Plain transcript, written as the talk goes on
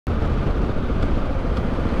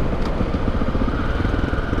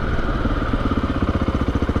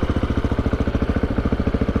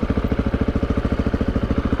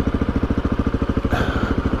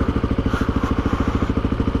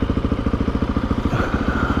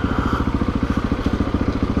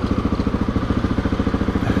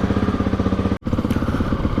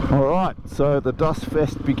So the dust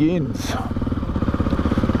fest begins.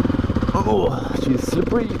 Oh, she's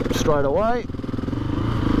slippery straight away.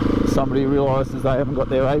 Somebody realises they haven't got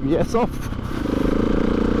their ABS off.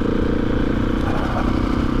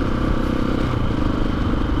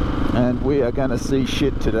 And we are going to see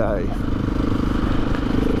shit today.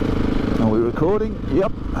 Are we recording?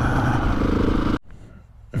 Yep.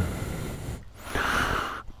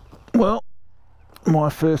 Well, my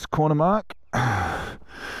first corner mark.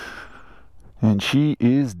 And she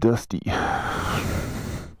is dusty. It's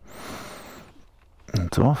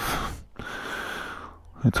off.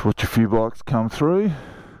 Let's watch a few bikes come through.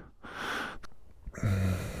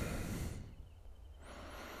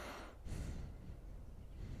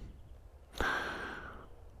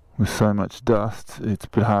 With so much dust, it's a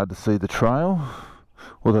bit hard to see the trail,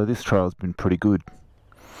 although this trail's been pretty good.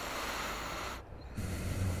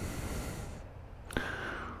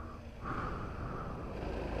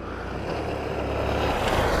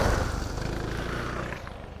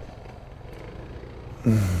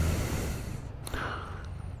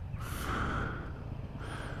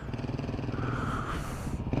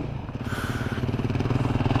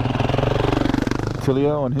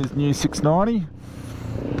 Tilio on his new 690.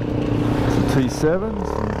 Some T7s,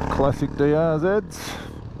 some classic DRZs.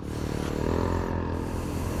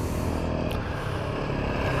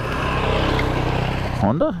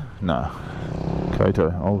 Honda? No.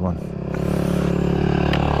 Koto, old one.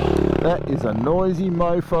 That is a noisy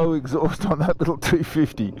mofo exhaust on that little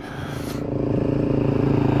 250.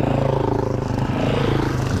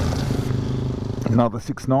 Another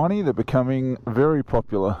 690, they're becoming very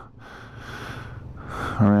popular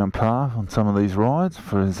around Perth on some of these rides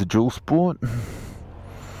for as a dual sport.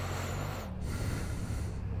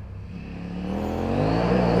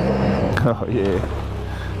 Oh yeah.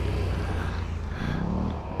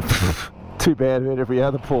 Too bad about every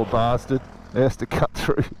other poor bastard that has to cut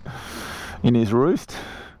through in his roost.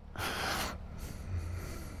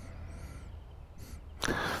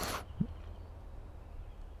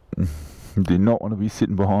 Do not want to be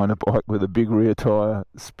sitting behind a bike with a big rear tyre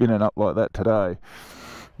spinning up like that today.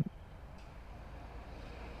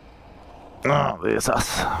 Oh, there's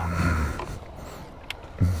us.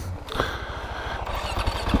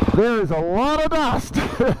 There is a lot of dust.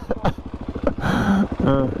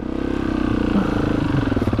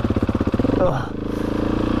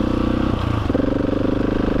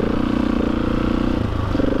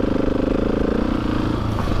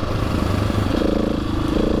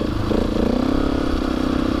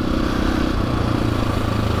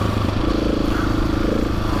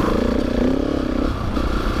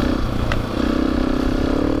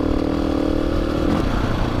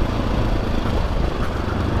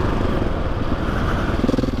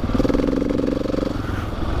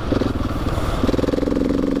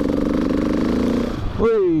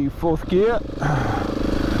 Whee, fourth gear.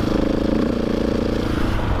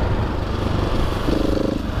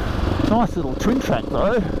 Nice little twin track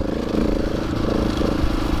though.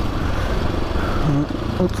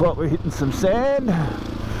 Looks like we're hitting some sand.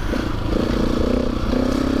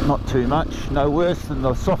 Not too much, no worse than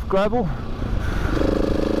the soft gravel.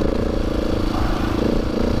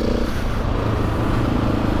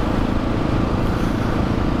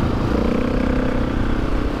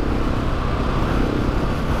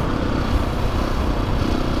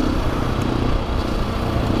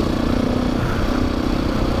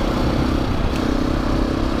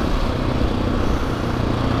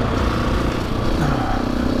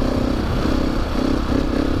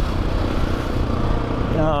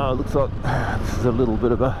 Oh, looks like this is a little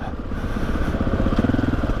bit of a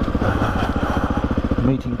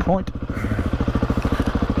meeting point.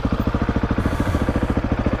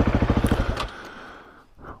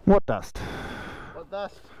 What dust? What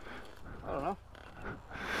dust? I don't know.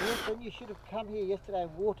 Then you should have come here yesterday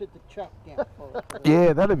and watered the track down for us.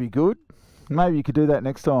 Yeah, that'd be good. Maybe you could do that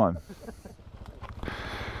next time.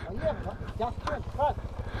 Oh, you haven't got the dust on front.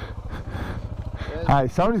 Hey,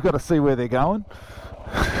 somebody's got to see where they're going.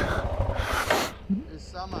 It's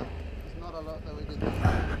summer. There's not a lot that we can do.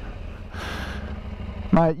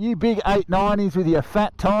 Mate, you big 890s with your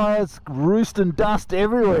fat tyres, roosting dust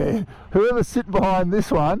everywhere. Whoever's sitting behind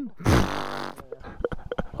this one.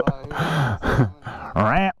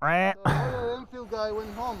 Rat, rat. So your Enfield guy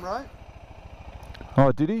went home, right?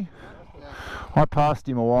 Oh, did he? Yeah. I passed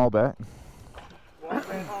him a while back. One's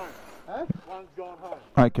gone home. Huh? One's gone home.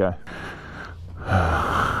 Okay.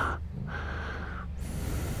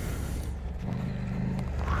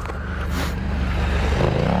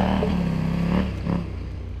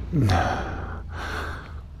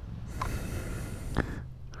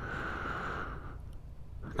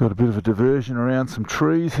 Got a bit of a diversion around some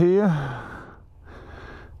trees here.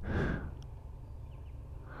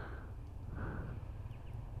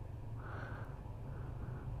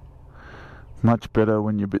 Much better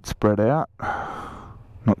when you're a bit spread out.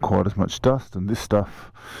 Not quite as much dust, and this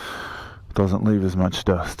stuff doesn't leave as much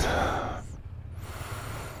dust.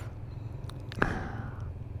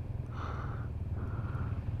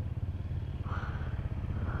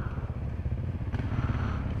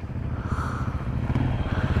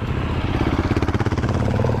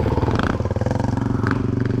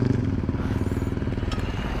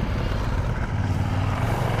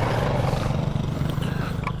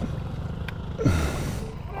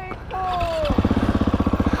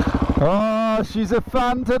 Oh, she's a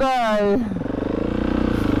fun today.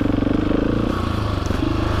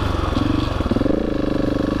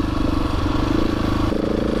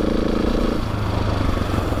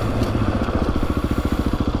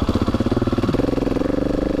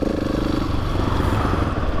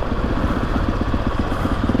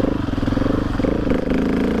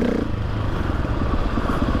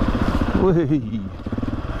 Whee!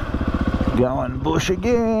 Going bush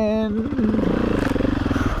again.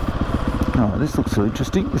 Oh, this looks so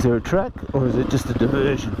interesting. Is there a track or is it just a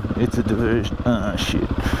diversion? It's a diversion. Oh shit.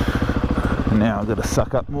 Now I've got to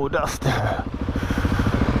suck up more dust.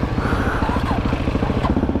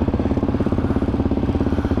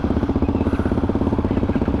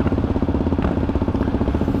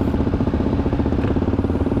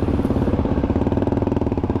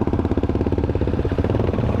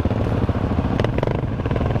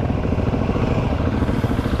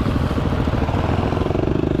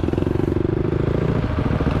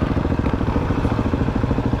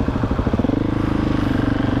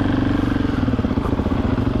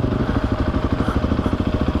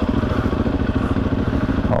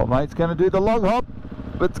 Mate's going to do the log hop.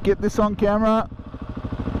 Let's get this on camera.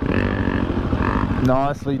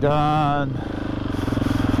 Nicely done.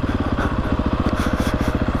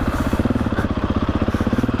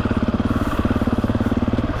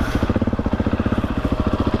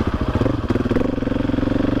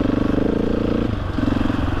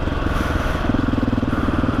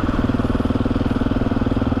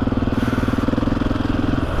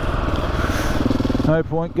 No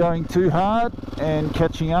point going too hard and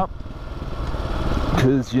catching up,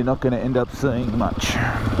 because you're not going to end up seeing much.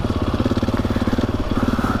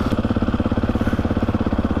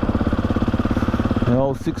 The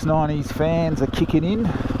old 690s fans are kicking in.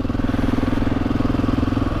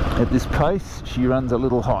 At this pace, she runs a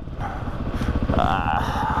little hot.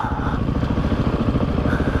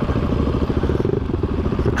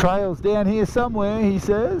 The trail's down here somewhere, he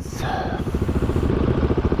says.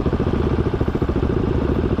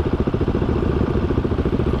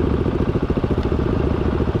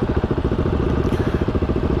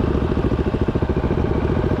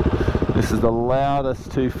 This is the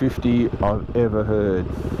loudest 250 I've ever heard.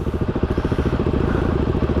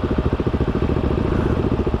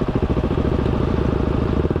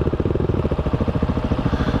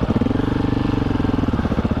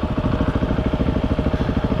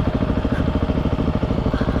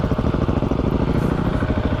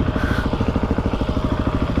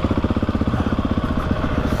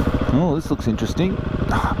 Oh, this looks interesting.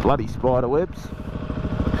 Bloody spider webs.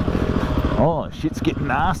 Oh, shit's getting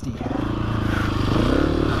nasty.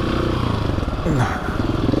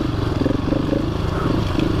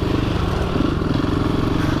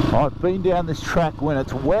 I've been down this track when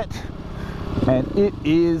it's wet and it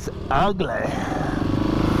is ugly,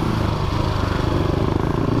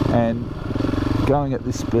 and going at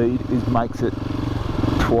this speed makes it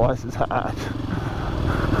twice as hard.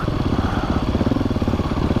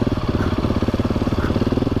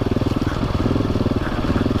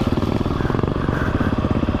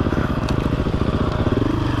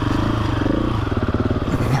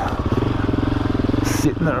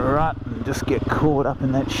 Sit in the rut and just get caught up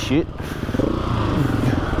in that shit.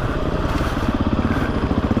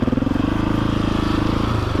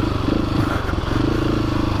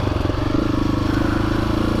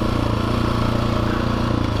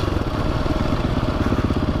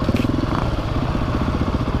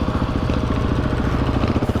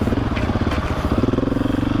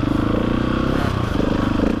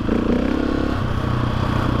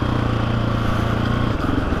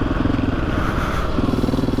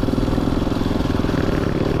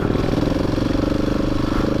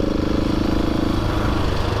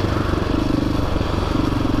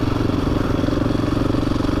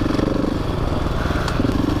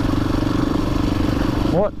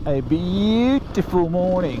 What a beautiful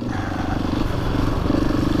morning.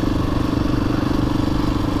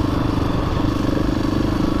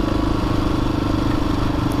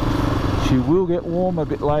 She will get warm a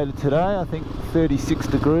bit later today, I think 36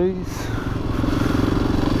 degrees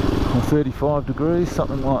or 35 degrees,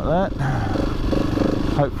 something like that.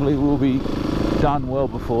 Hopefully we'll be done well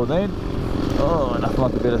before then. Oh, nothing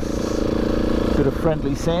like a bit of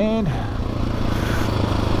friendly sand.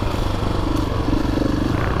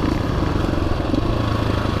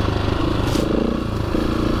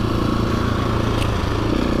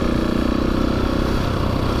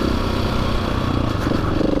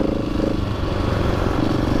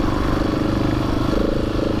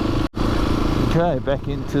 Okay, back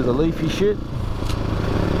into the leafy shit.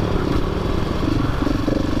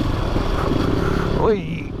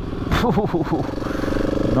 Whee!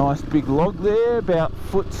 Nice big log there, about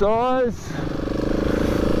foot size.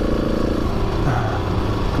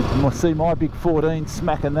 You must see my big 14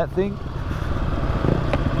 smacking that thing.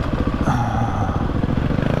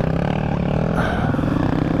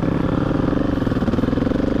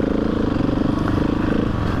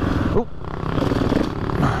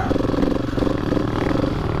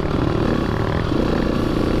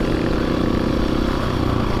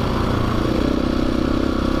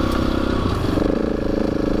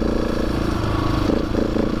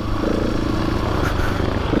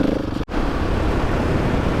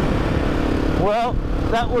 Well,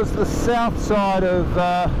 that was the south side of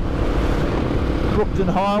Brookton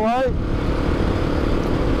Highway.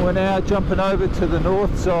 We're now jumping over to the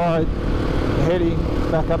north side, heading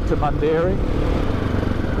back up to Mundaring.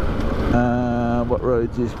 What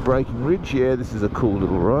road's this? Breaking Ridge. Yeah, this is a cool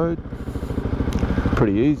little road.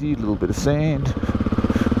 Pretty easy, a little bit of sand.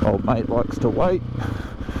 Old mate likes to wait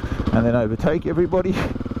and then overtake everybody.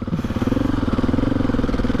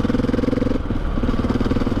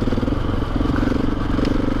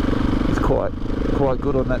 Quite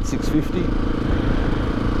good on that 650.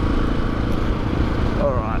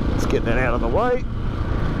 Alright, let's get that out of the way.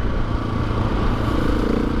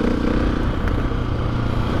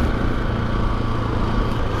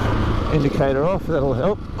 Indicator off, that'll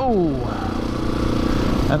help. Ooh.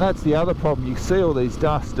 And that's the other problem, you see all these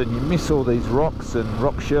dust and you miss all these rocks and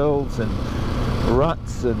rock shelves and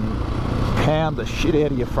ruts and pound the shit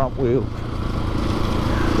out of your front wheel.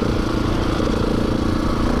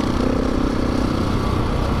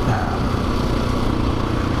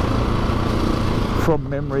 From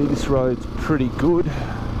memory, this road's pretty good.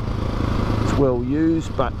 It's well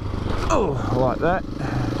used, but oh, like that.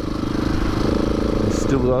 There's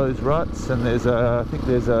still those ruts, and there's I think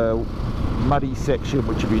there's a muddy section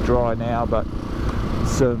which will be dry now, but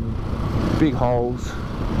some big holes,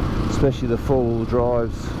 especially the four-wheel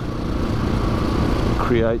drives,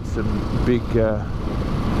 create some big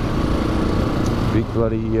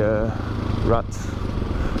bloody ruts.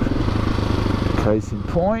 Case in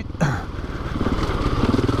point.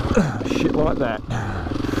 Shit like that.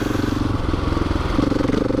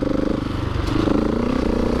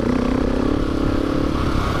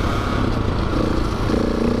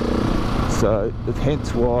 So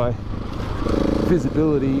hence why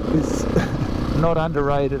visibility is not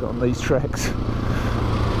underrated on these tracks.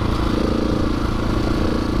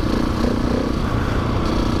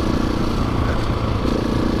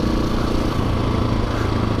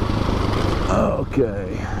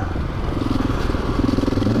 Okay.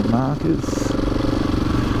 Markers.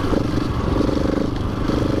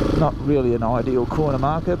 Not really an ideal corner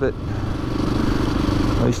marker, but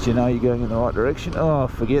at least you know you're going in the right direction. Oh,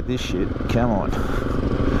 forget this shit. Come on.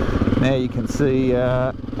 Now you can see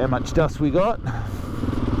how much dust we got.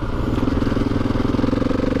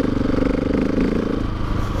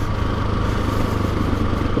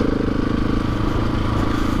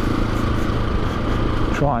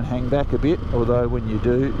 Try and hang back a bit, although when you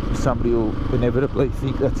do, somebody will inevitably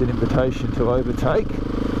think that's an invitation to overtake,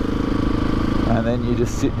 and then you're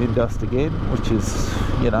just sitting in dust again, which is,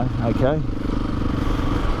 you know, okay.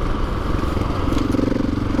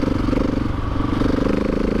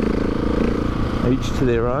 Each to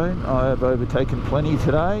their own. I have overtaken plenty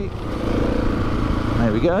today.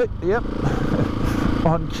 There we go, yep.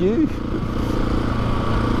 On cue.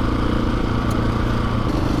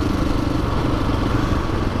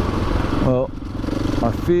 Well,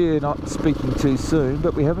 I fear not speaking too soon,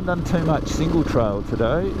 but we haven't done too much single trail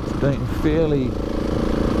today. It's been fairly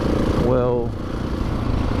well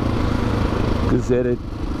gazetted,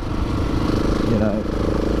 you know,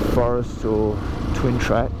 forest or twin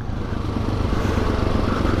track.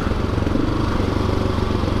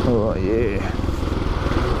 Oh yeah.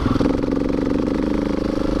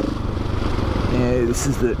 Yeah, this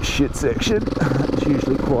is the shit section. It's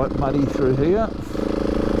usually quite muddy through here.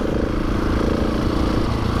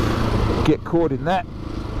 Get caught in that,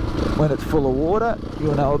 When it's full of water,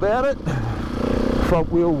 you'll know about it. Front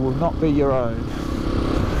wheel will not be your own.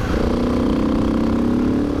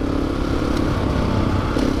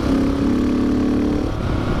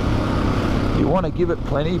 You want to give it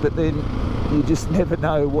plenty, but then you just never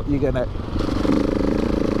know what you're going to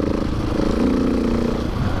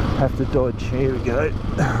have to dodge. Here we go,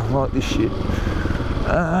 like this shit.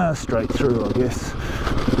 Straight through, I guess.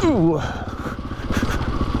 Ooh.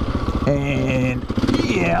 And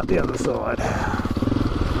yeah, out the other side.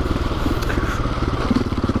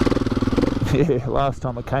 Yeah, last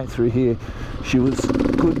time I came through here, she was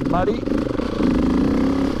good and muddy,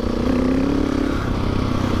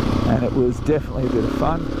 and it was definitely a bit of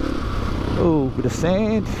fun. Oh, bit of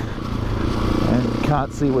sand, and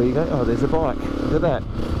can't see where you go. Oh, there's a bike. Look at that.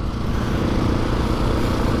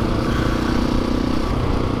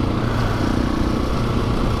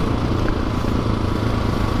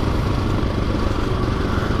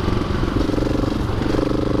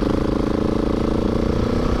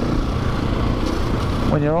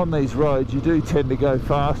 When you're on these roads, you do tend to go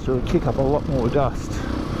faster and kick up a lot more dust.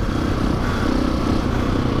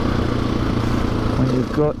 When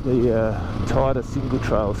you've got the tighter single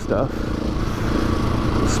trail stuff,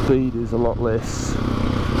 the speed is a lot less,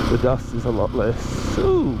 the dust is a lot less.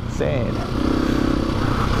 Ooh, sand.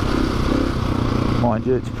 Mind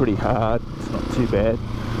you, it's pretty hard, it's not too bad.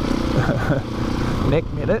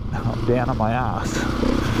 Next minute, I'm down on my ass.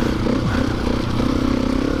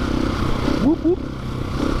 Whoop whoop.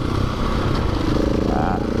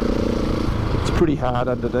 Pretty hard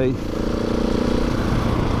underneath.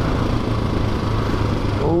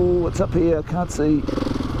 Oh, what's up here? I can't see.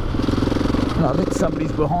 I think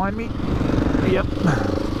somebody's behind me. Yep.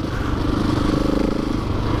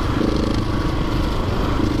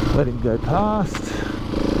 Let him go past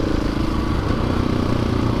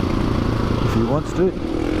if he wants to.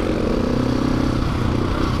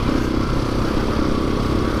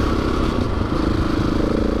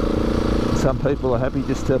 Some people are happy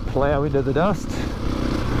just to plough into the dust.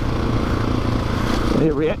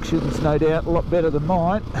 Their reaction's no doubt a lot better than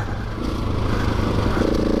mine.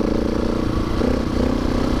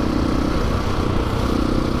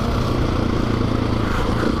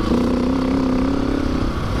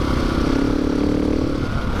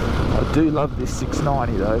 I do love this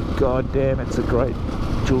 690 though. God damn, it's a great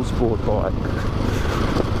dual sport bike.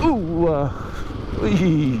 Ooh,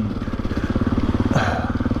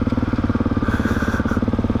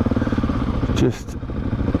 just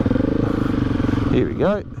here we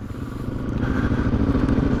go.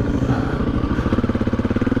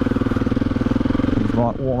 These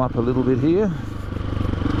might warm up a little bit here.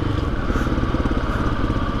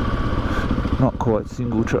 Not quite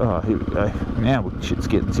single trail. Oh, here we go. Now shit's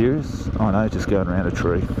getting serious. I know, just going around a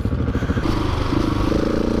tree.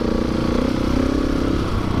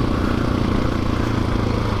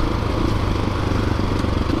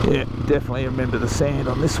 Yeah, definitely remember the sand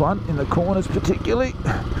on this one, in the corners particularly.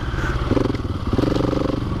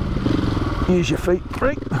 Use your feet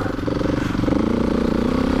brake.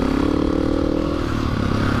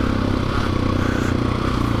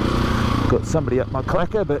 Got somebody up my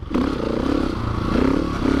clacker, but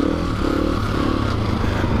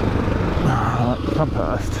come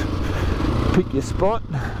past. Pick your spot.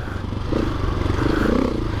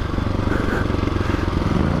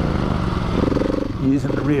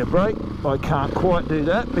 Using the rear brake. I can't quite do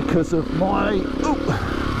that because of my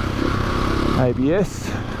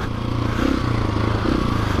ABS.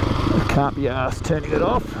 I can't be arsed turning it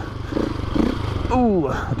off. Ooh,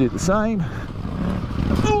 I do the same.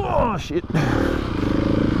 Oh shit.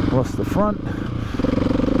 Lost the front.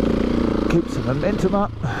 Keeps the momentum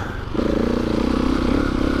up.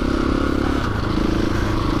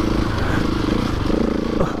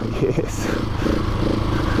 Oh yes.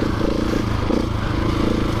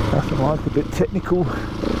 Nothing like a bit technical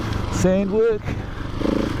sand work.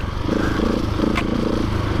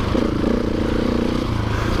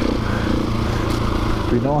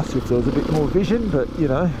 Be nice if there was a bit more vision, but you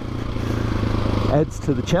know, adds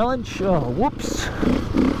to the challenge. Oh, whoops.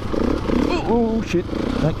 Oh shit,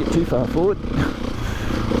 don't get too far forward.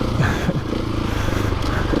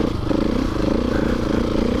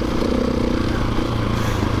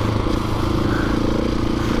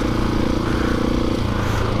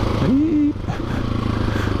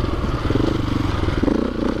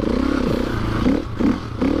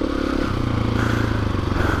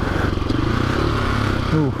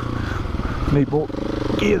 Need more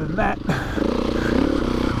gear than that.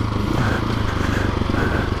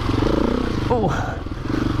 Oh,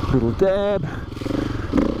 little dab.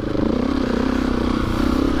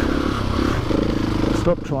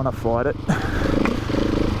 Stop trying to fight it.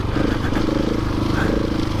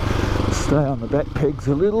 Stay on the back pegs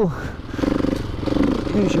a little.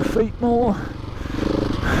 Use your feet more.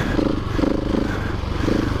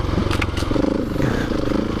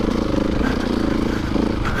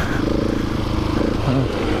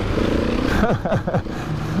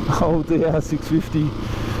 Old DR650,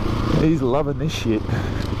 he's loving this shit.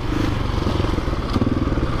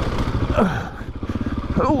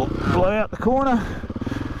 Oh, blow out the corner,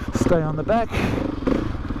 stay on the back.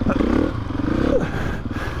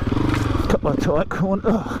 Couple of tight corners.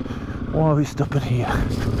 Oh, why are we stopping here?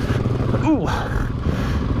 Ooh.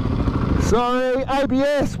 Sorry,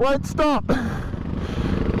 ABS won't stop.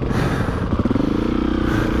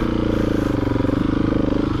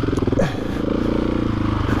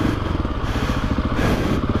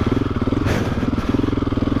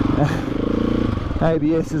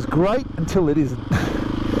 ABS is great until it isn't.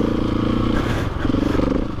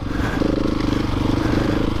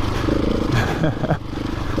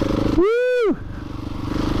 Woo!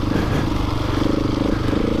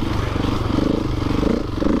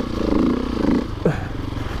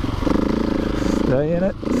 Stay in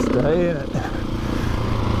it, stay in it.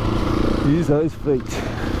 Use those feet.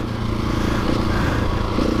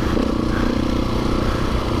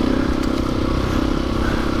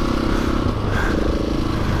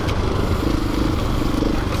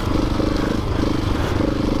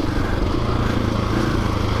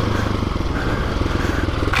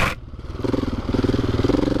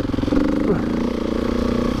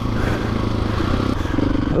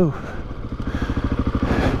 Oh.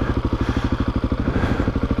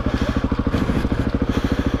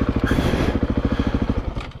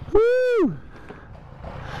 Woo!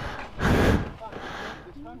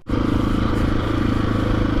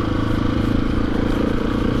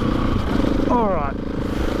 All right,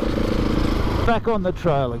 back on the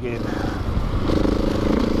trail again.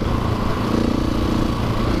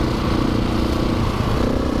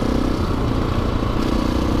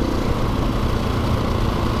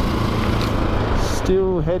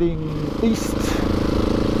 Still heading east.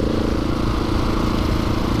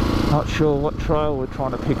 Not sure what trail we're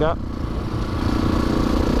trying to pick up.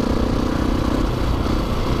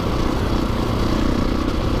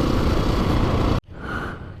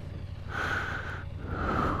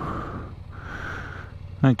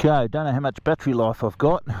 Okay, don't know how much battery life I've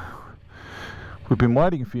got. We've been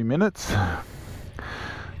waiting a few minutes.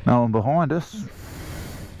 No one behind us.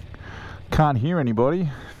 Can't hear anybody.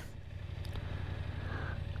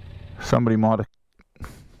 Somebody might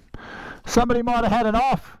have had it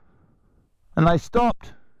off and they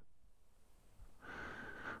stopped.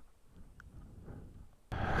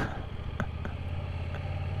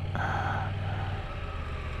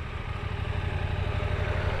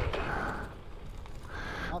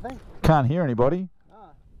 Nothing? Can't hear anybody. Ah.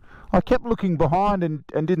 I kept looking behind and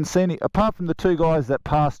didn't see any, apart from the two guys that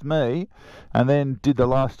passed me and then did the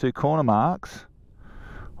last two corner marks.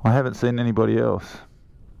 I haven't seen anybody else.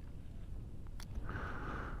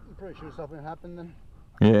 Pretty sure something happened then.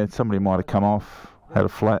 Yeah, somebody might have come off, had a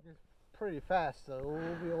flat. Pretty fast, so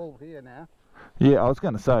we'll be all here now. Yeah, I was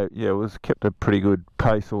going to say, yeah, it was kept a pretty good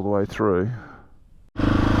pace all the way through.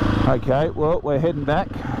 Okay, well, we're heading back.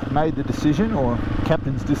 Made the decision, or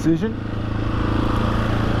captain's decision.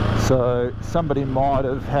 So somebody might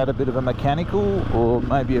have had a bit of a mechanical, or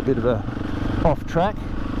maybe a bit of a off track.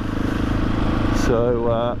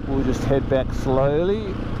 So we'll just head back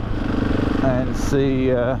slowly and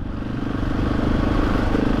see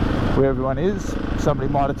where everyone is. Somebody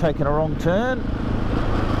might have taken a wrong turn.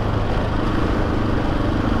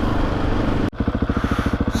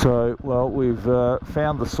 So, well, we've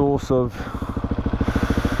found the source of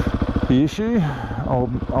the issue.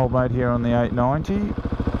 Old mate here on the 890.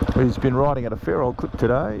 He's been riding at a fair old clip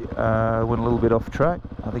today. Went a little bit off track.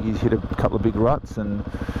 I think he's hit a couple of big ruts and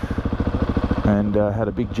had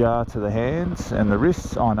a big jar to the hands and the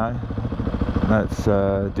wrists. I know. That's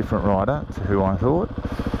a different rider to who I thought.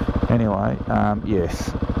 Anyway,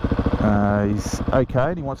 yes, he's okay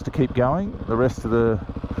and he wants to keep going. The rest of the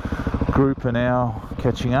group are now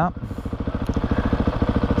catching up.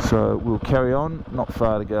 So we'll carry on, not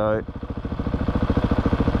far to go.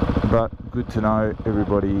 But good to know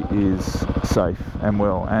everybody is safe and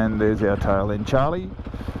well. And there's our tail end, Charlie,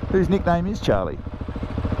 whose nickname is Charlie.